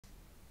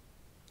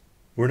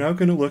We're now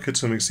going to look at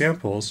some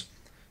examples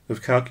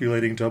of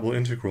calculating double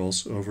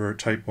integrals over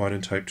type 1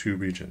 and type 2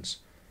 regions.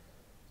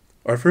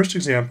 Our first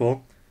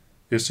example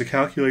is to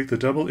calculate the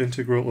double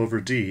integral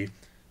over d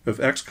of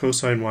x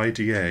cosine y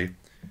dA,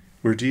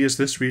 where d is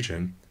this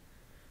region.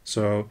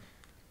 So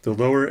the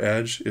lower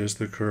edge is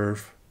the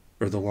curve,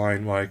 or the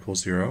line y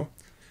equals 0.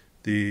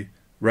 The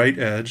right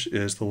edge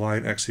is the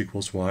line x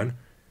equals 1.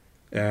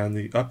 And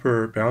the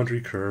upper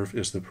boundary curve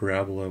is the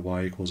parabola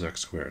y equals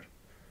x squared.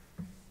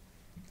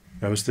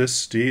 Now, is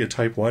this d a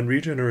type 1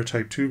 region or a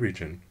type 2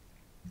 region?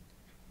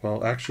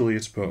 Well, actually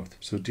it's both.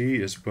 So d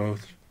is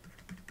both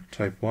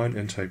type 1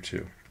 and type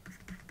 2.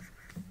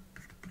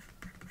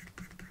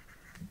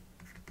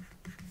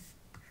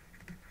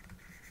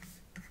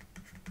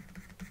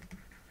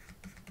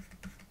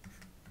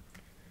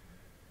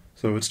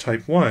 So it's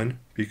type 1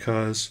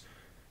 because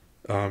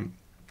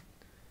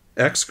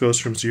x goes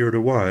from 0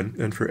 to 1,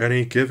 and for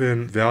any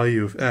given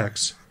value of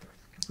x,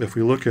 if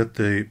we look at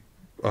the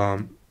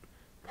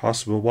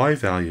possible y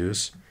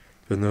values,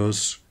 then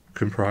those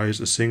comprise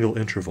a single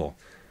interval.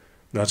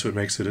 And that's what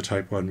makes it a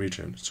type 1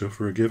 region. So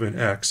for a given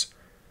x,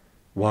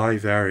 y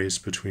varies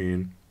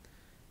between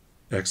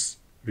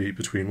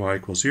y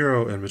equals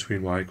 0 and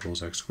between y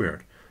equals x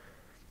squared.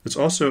 It's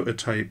also a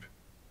type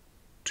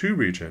 2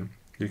 region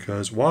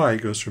because y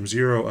goes from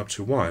 0 up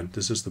to 1.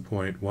 This is the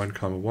point 1,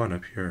 1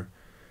 up here.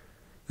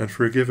 And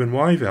for a given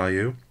y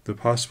value, the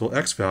possible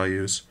x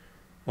values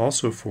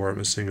also form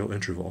a single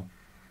interval.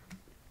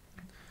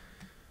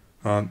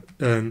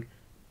 And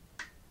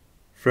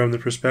from the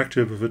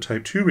perspective of a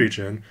type 2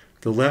 region,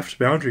 the left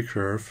boundary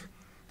curve,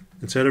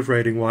 instead of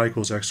writing y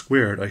equals x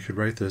squared, I could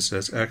write this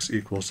as x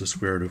equals the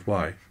square root of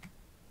y.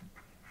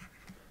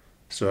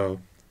 So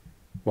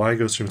y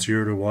goes from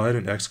 0 to 1,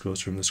 and x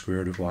goes from the square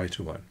root of y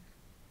to 1.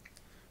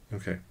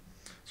 Okay,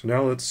 so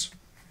now let's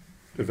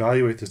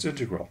evaluate this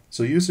integral.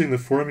 So using the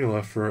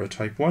formula for a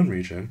type 1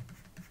 region,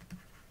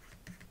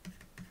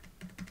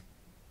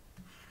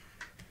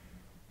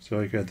 so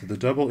I get that the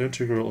double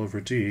integral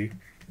over d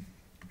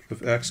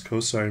of x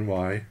cosine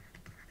y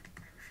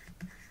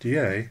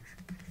dA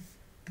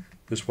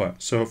is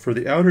what? So for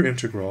the outer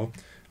integral,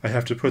 I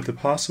have to put the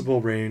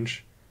possible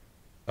range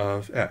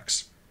of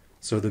x.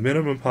 So the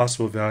minimum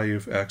possible value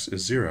of x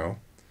is 0.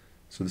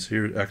 So this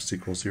here x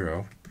equals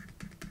 0.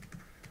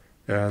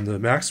 And the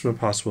maximum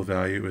possible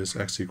value is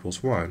x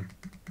equals 1.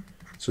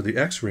 So the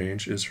x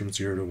range is from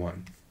 0 to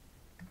 1.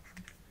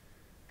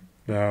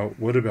 Now,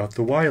 what about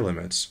the y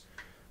limits?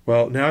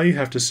 Well, now you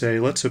have to say,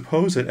 let's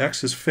suppose that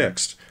x is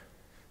fixed,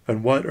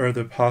 and what are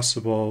the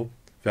possible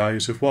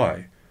values of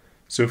y?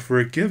 So for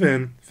a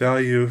given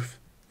value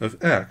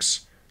of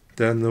x,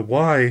 then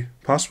the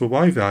possible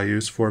y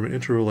values form an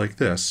integral like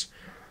this.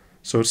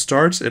 So it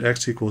starts at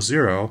x equals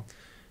 0,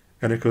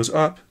 and it goes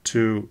up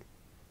to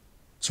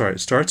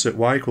it starts at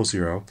y equals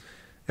 0,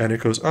 and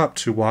it goes up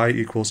to y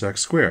equals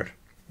x squared.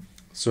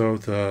 So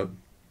the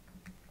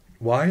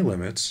y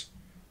limits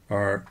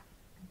are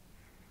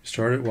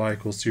start at y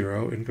equals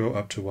 0 and go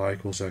up to y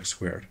equals x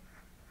squared.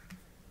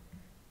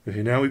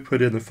 Okay, now we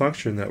put in the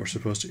function that we're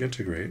supposed to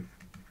integrate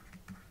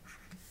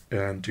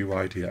and dy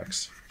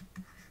dx.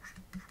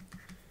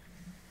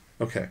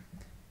 Okay,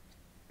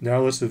 now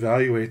let's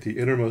evaluate the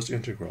innermost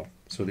integral.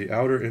 So the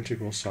outer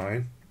integral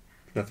sign,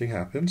 nothing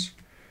happens.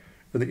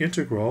 And the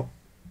integral,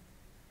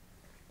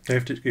 I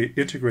have to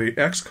integrate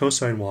x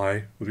cosine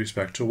y with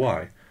respect to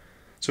y.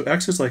 So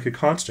x is like a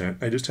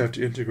constant. I just have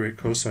to integrate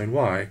cosine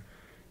y,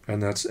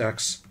 and that's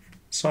x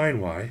sine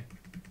y.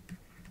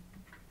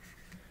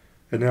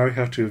 And now I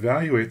have to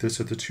evaluate this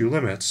at the two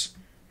limits.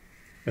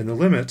 And the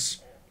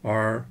limits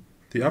are,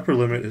 the upper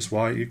limit is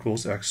y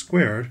equals x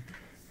squared,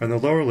 and the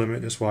lower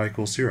limit is y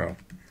equals 0.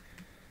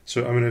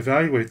 So I'm going to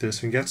evaluate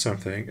this and get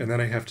something, and then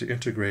I have to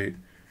integrate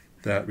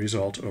that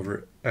result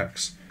over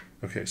x.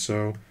 Okay,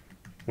 so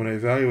when I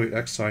evaluate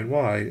x sine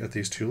y at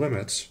these two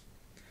limits,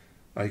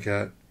 I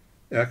get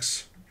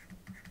x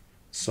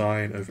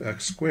sine of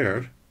x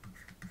squared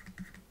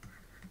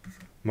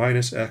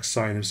minus x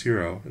sine of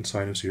 0, and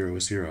sine of 0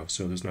 is 0,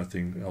 so there's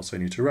nothing else I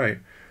need to write,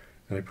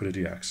 and I put a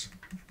dx.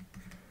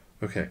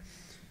 Okay,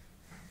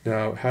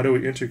 now how do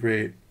we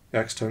integrate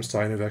x times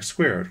sine of x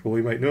squared? Well,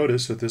 we might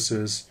notice that this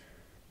is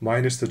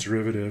minus the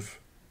derivative,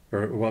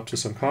 or well, up to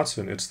some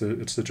constant, it's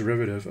the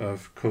derivative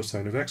of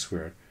cosine of x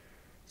squared.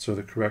 So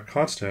the correct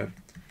constant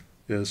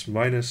is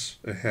minus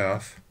a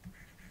half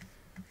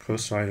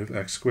cosine of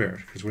x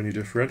squared, because when you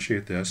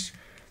differentiate this,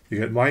 you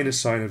get minus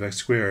sine of x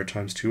squared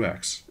times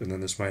 2x, and then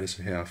this minus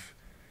a half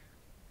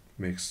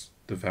makes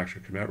the factor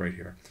come out right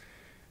here.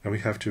 And we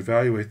have to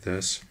evaluate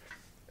this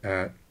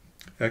at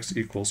x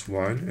equals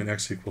 1 and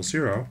x equals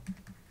 0.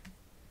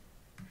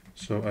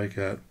 So I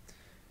get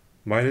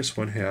minus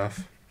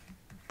 1/2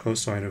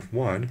 cosine of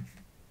 1,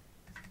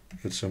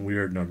 that's some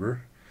weird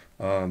number,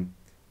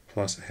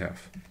 plus a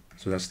half.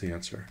 So that's the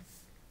answer.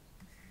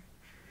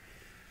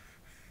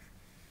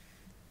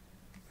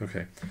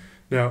 Okay,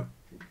 now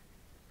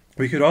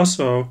we could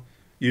also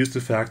use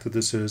the fact that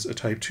this is a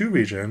type 2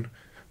 region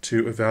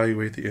to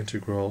evaluate the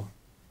integral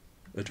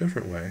a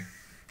different way.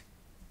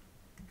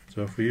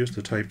 So if we use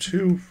the type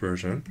 2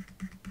 version,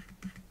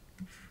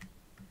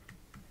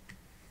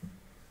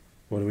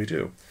 what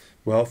do?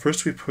 Well,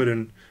 first we put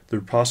in the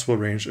possible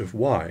range of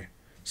y.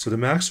 So the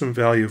maximum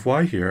value of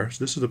y here,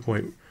 so this is the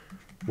point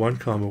 1,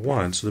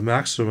 1, so the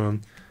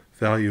maximum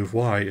value of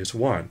y is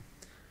 1.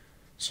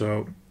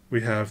 So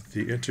we have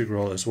the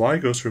integral as y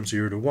goes from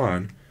 0 to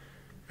 1,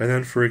 and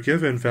then for a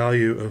given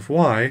value of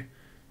y,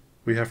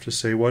 we have to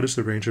say what is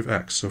the range of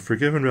x. So for a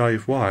given value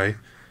of y,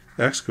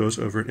 x goes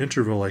over an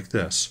interval like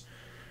this,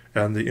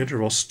 and the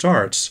interval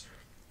starts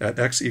at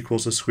x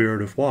equals the square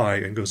root of y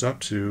and goes up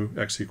to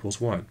x equals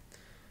 1.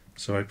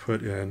 So I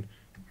put in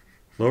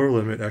lower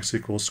limit x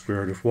equals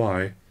square root of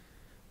y,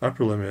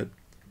 upper limit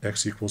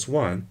x equals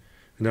 1,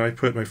 and now I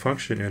put my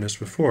function in as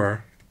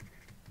before,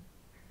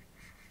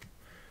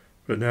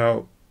 but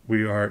now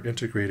we are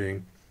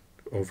integrating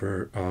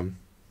over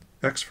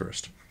x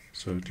first,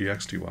 so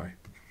dx dy.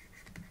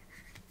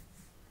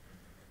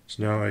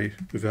 So now I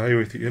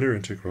evaluate the inner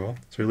integral,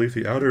 so I leave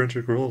the outer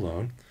integral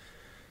alone.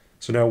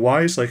 So now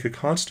y is like a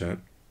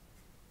constant,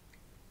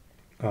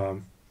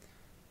 and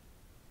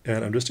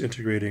I'm just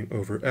integrating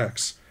over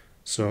x.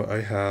 So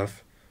I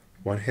have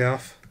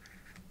 1/2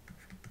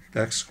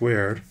 x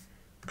squared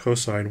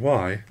cosine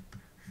y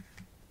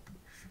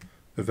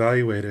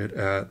evaluated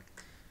at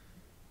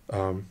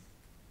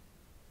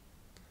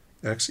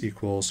x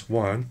equals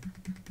 1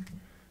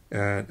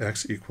 and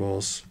x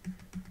equals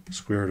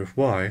square root of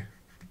y.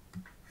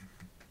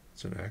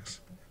 It's an x.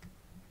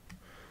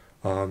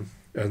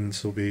 And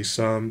this will be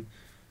some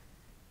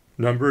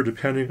number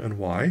depending on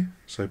y.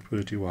 So I put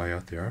a dy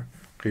out there.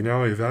 Okay,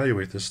 now I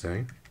evaluate this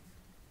thing.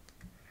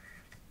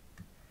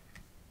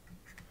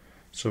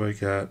 So I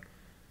get,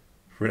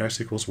 for an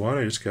x equals 1,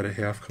 I just get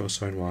 1/2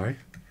 cosine y.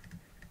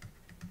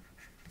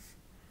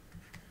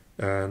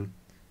 And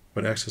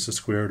when x is the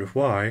square root of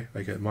y,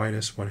 I get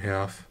minus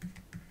 1/2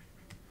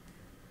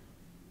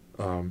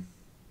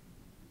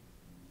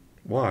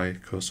 y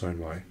cosine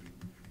y.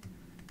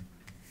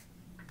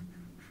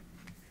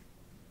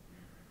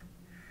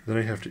 Then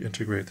I have to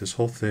integrate this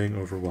whole thing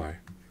over y.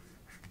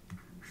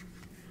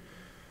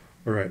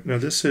 Alright, now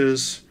this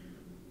is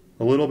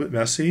a little bit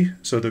messy,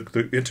 so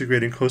the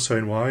integrating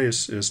cosine y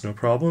is no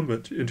problem,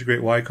 but to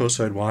integrate y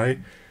cosine y,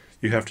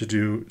 you have to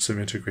do some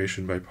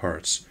integration by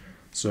parts.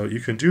 So you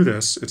can do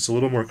this, it's a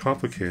little more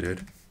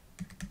complicated,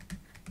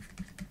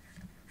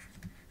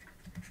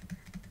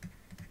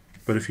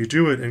 but if you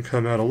do it and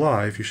come out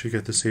alive, you should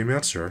get the same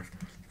answer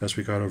as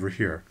we got over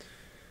here.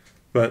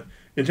 But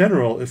in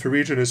general, if a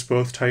region is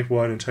both type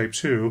 1 and type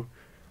 2,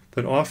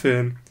 then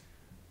often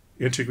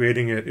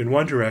integrating it in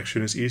one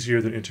direction is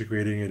easier than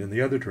integrating it in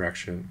the other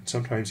direction.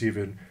 Sometimes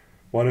even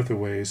one of the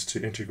ways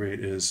to integrate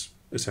is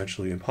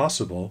essentially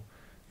impossible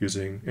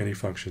using any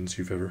functions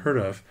you've ever heard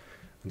of,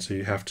 and so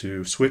you have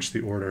to switch the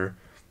order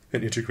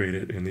and integrate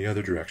it in the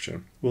other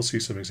direction. We'll see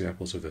some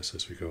examples of this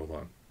as we go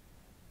along.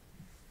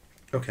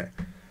 Okay,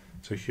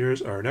 so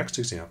here's our next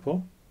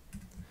example.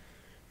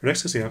 Our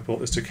next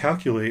example is to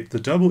calculate the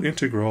double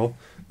integral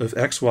of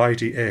xy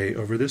dA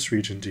over this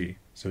region D.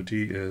 So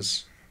D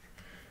is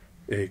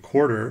a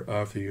quarter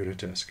of the unit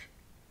disk.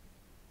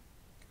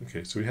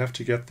 Okay, so we have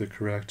to get the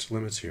correct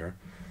limits here.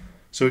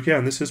 So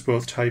again, this is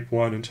both type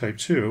 1 and type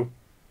 2,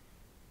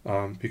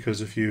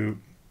 because if you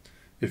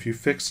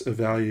fix a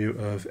value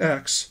of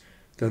x,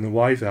 then the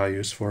y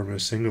values form a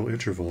single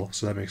interval,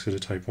 so that makes it a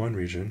type 1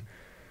 region.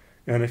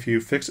 And if you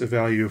fix a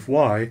value of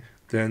y,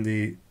 then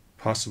the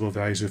possible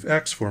values of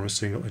x form a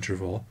single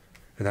interval,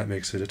 and that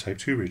makes it a type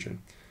 2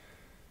 region.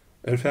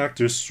 In fact,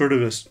 there's sort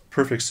of a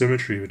perfect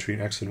symmetry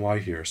between x and y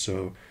here,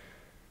 so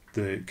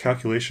the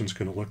calculation is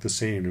going to look the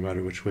same no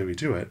matter which way we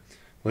do it.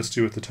 Let's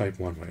do it the type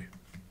 1 way.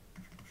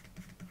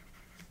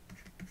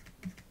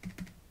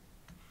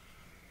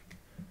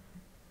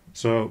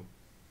 So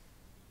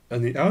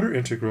in the outer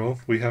integral,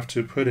 we have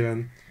to put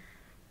in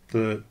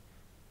the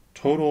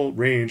total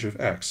range of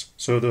x.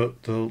 So the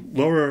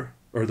lower,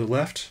 or the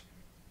left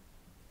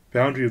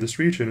boundary of this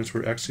region is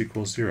where x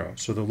equals 0.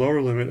 So the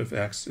lower limit of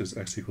x is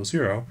x equals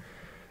 0,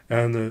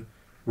 and the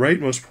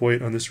rightmost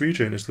point on this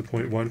region is the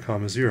point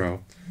 1,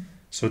 0.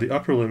 So the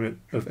upper limit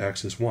of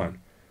x is 1.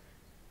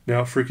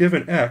 Now for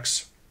given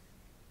x,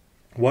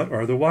 what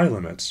are the y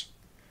limits?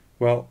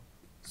 Well,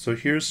 so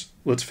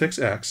let's fix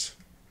x.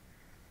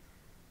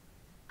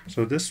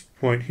 So this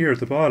point here at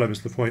the bottom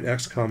is the point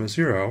x,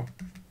 0.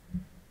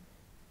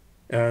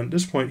 And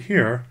this point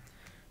here,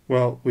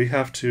 well, we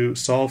have to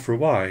solve for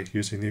y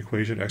using the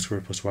equation x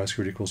squared plus y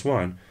squared equals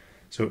 1.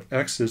 So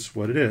x is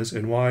what it is,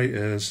 and y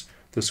is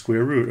the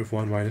square root of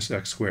 1 minus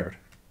x squared.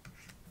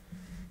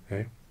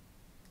 Okay?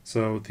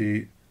 So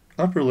the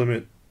upper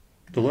limit,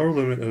 the lower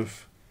limit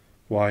of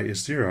y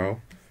is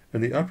 0,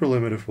 and the upper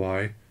limit of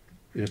y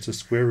is the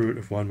square root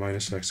of 1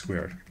 minus x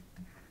squared.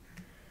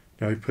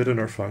 Now we put in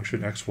our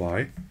function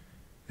xy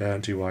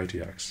and dy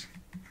dx.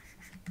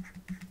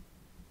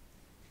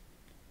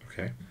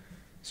 Okay,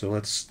 so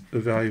let's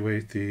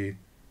evaluate the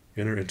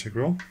inner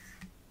integral.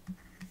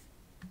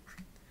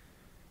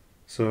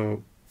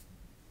 So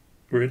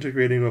we're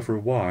integrating over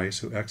y,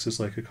 so x is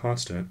like a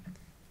constant.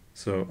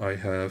 So I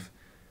have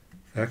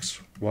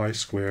xy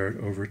squared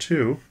over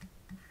 2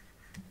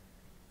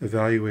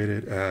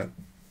 evaluated at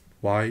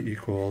y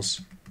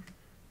equals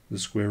the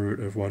square root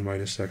of 1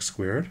 minus x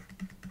squared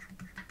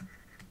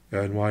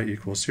and y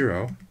equals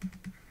 0.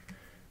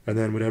 And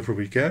then whatever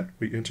we get,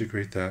 we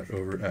integrate that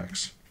over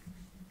x.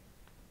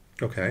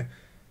 Okay,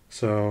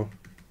 so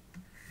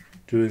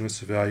doing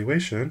this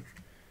evaluation,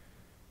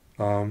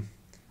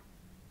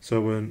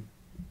 so when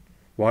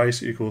y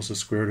is equals the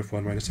square root of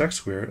 1 minus x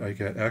squared, I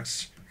get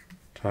x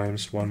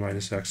times 1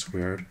 minus x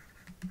squared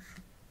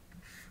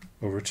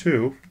over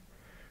 2,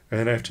 and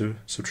then I have to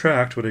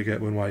subtract what I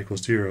get when y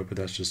equals 0, but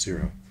that's just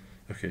 0.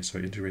 Okay, so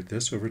I integrate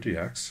this over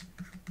dx.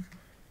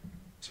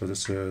 So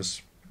this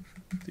is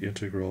the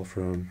integral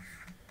from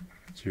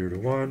 0 to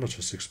 1. Let's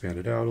just expand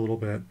it out a little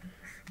bit.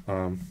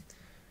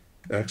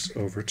 X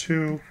over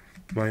 2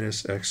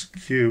 minus x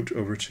cubed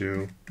over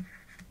 2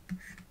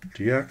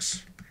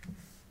 dx.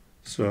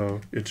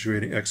 So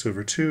integrating x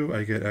over 2,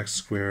 I get x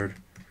squared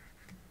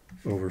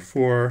over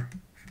 4.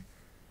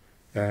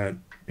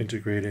 And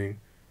integrating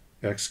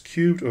x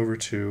cubed over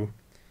 2,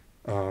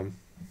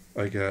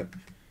 I get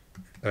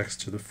x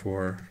to the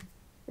 4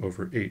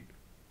 over 8.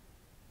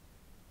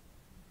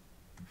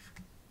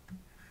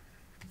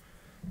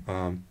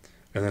 And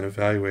then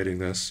evaluating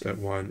this at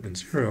 1 and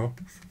 0,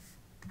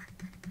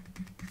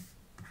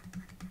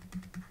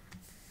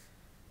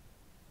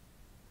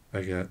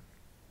 I get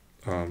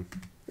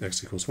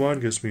x equals 1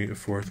 gives me a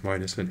fourth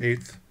minus an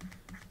eighth.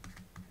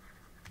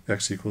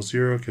 X equals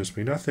 0 gives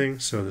me nothing,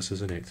 so this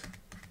is an eighth.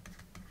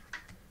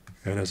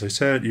 And as I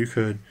said, you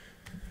could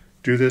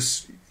do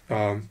this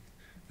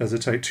as a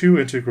type 2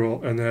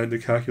 integral, and then the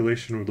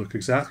calculation would look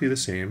exactly the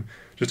same.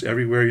 Just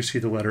everywhere you see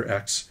the letter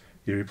x,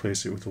 you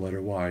replace it with the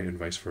letter y and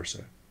vice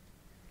versa.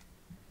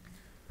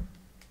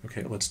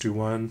 Okay, let's do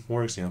one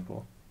more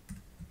example.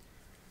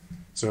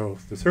 So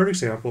the third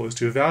example is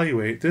to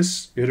evaluate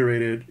this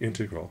iterated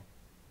integral.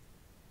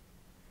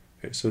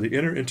 Okay, so the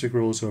inner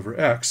integral is over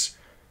x.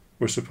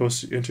 We're supposed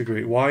to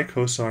integrate y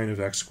cosine of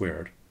x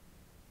squared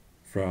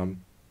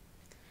from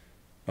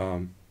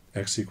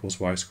x equals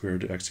y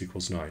squared to x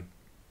equals 9.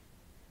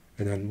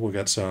 And then we'll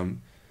get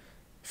some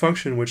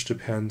function which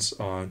depends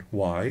on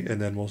y, and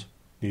then we'll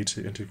need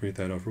to integrate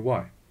that over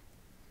y.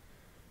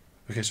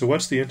 Okay, so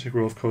what's the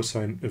integral of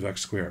cosine of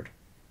x squared?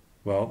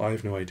 Well, I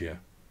have no idea.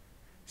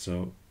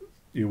 So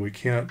we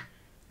can't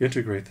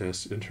integrate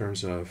this in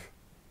terms of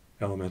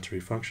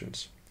elementary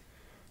functions.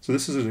 So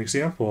this is an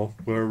example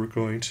where we're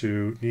going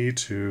to need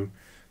to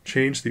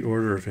change the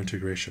order of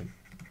integration.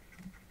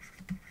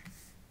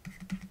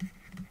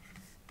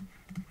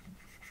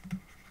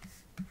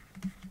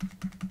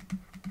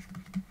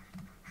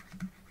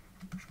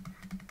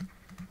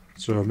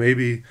 So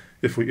maybe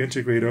if we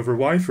integrate over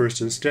y first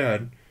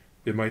instead,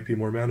 it might be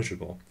more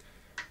manageable.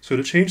 So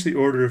to change the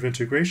order of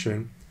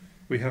integration,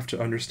 we have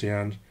to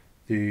understand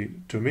the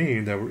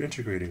domain that we're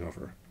integrating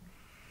over.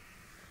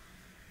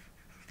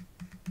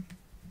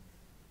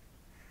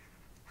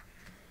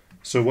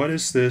 So what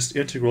is this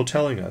integral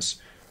telling us?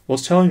 Well,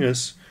 it's telling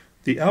us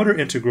the outer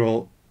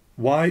integral,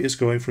 y is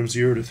going from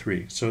 0 to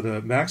 3. So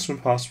the maximum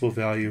possible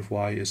value of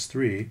y is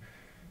 3,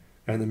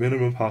 and the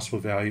minimum possible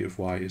value of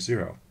y is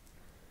 0.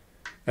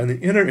 And the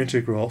inner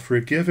integral, for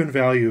a given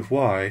value of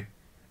y,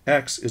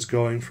 x is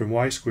going from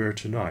y squared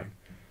to 9.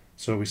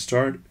 So we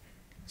start,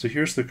 so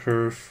here's the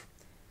curve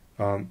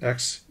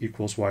x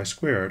equals y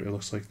squared. It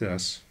looks like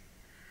this.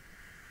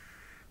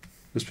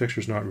 This picture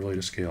is not really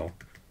to scale.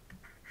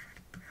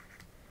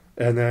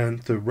 And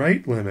then the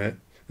right limit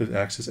of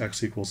x is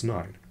x equals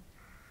 9.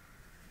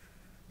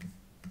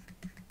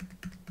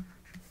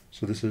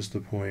 So this is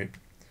the point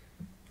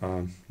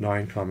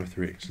 9 comma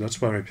 3. So that's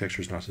why my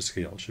picture is not to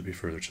scale. It should be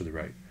further to the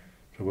right.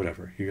 But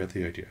whatever, you get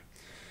the idea.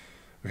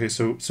 Okay,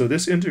 so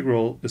this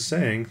integral is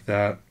saying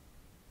that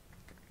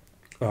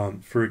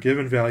for a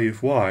given value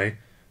of y,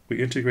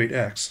 we integrate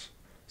x,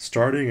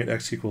 starting at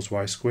x equals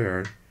y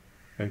squared,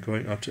 and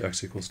going up to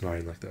x equals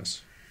 9 like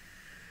this.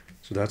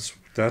 So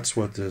that's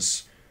what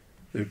this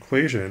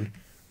equation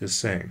is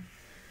saying.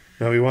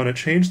 Now we want to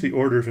change the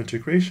order of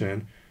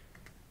integration,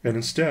 and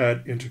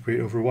instead integrate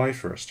over y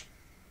first.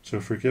 So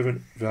for a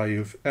given value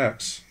of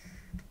x,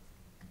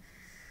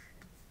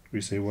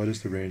 we say, what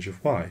is the range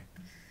of y?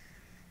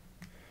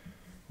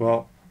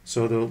 Well,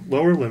 so the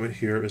lower limit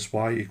here is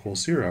y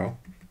equals 0.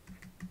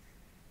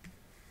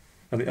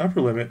 And the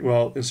upper limit,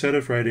 well, instead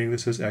of writing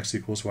this as x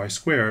equals y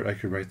squared, I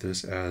could write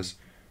this as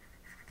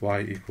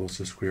y equals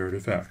the square root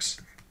of x.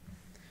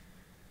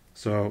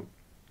 So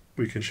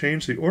we can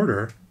change the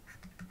order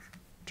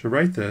to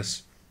write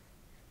this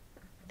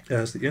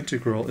as the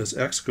integral as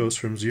x goes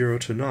from 0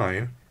 to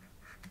 9,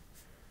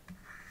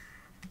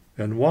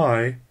 and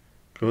y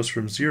goes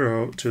from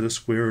 0 to the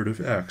square root of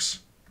x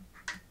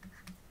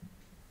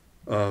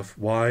of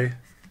y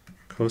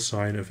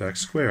cosine of x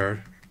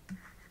squared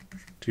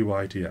dy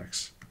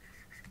dx.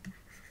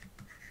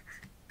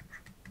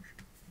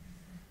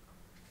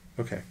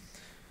 Okay,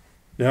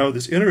 now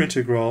this inner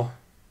integral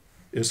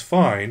is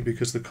fine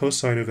because the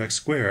cosine of x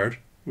squared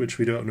which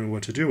we don't know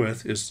what to do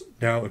with, is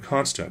now a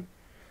constant.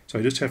 So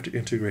I just have to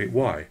integrate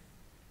y.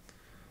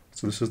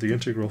 So this is the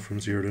integral from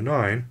 0 to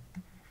 9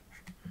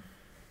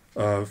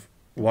 of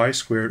y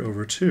squared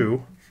over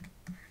 2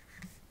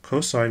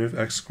 cosine of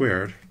x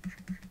squared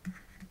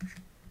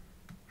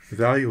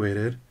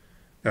evaluated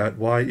at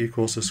y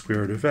equals the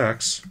square root of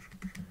x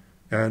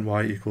and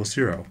y equals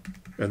 0,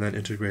 and then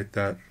integrate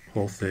that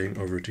whole thing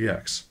over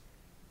dx.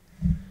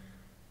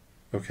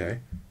 Okay,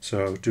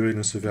 so doing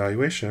this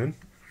evaluation,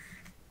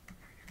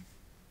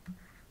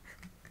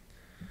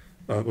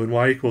 when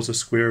y equals the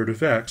square root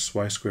of x,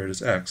 y squared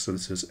is x, so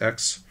this is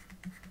x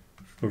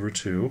over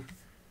 2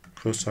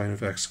 cosine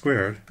of x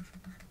squared,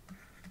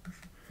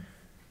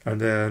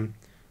 and then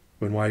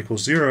when y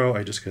equals 0,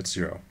 I just get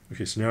 0.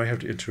 Okay, so now I have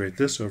to integrate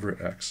this over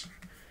x.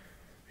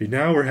 Okay,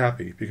 now we're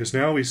happy, because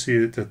now we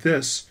see that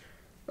this,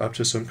 up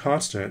to some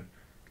constant,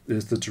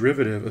 is the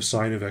derivative of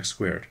sine of x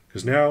squared.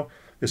 Because now,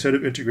 instead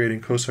of integrating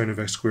cosine of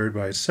x squared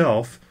by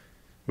itself,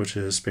 which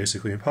is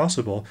basically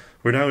impossible,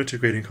 we're now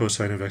integrating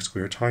cosine of x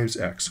squared times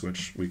x,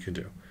 which we can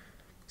do.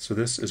 So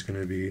this is going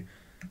to be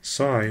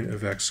sine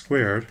of x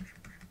squared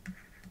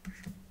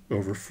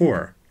over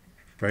 4,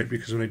 right?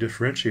 Because when I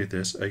differentiate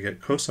this, I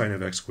get cosine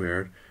of x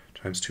squared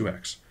times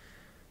 2x.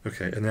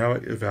 Okay, and now I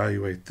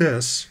evaluate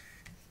this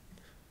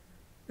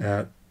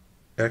at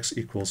x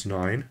equals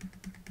 9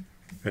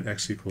 and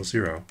x equals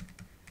 0.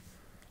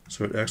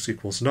 So at x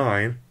equals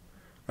 9,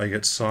 I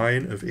get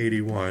sine of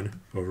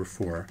 81 over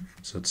 4.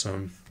 So it's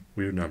some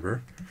weird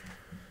number.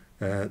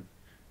 At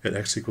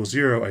x equals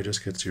 0, I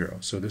just get 0.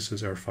 So this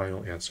is our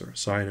final answer,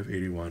 sine of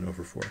 81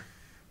 over 4.